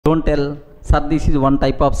Don't tell, sir, this is one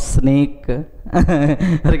type of snake.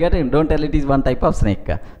 Regarding, don't tell it is one type of snake.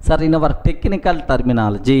 Sir, in our technical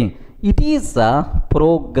terminology, it is a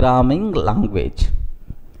programming language.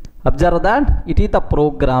 Observe that it is the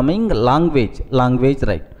programming language,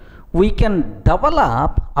 right? We can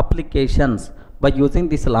develop applications by using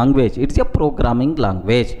this language. It's a programming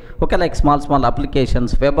language. Okay, like small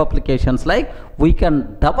applications, web applications, like we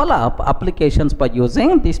can develop applications by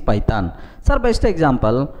using this Python. Sir, best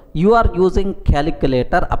example, you are using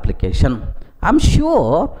calculator application. I'm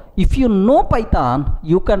sure if you know Python,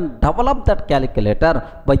 you can develop that calculator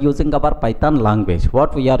by using our Python language.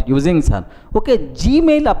 What we are using, sir? Okay,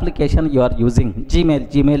 Gmail application you are using,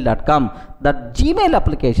 gmail.com. That Gmail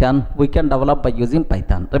application we can develop by using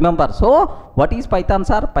Python. Remember, so what is Python,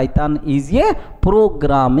 sir? Python is a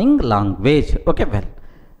programming language. Okay, well,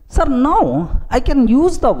 sir, now I can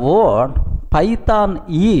use the word Python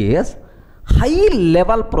is high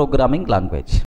level programming language.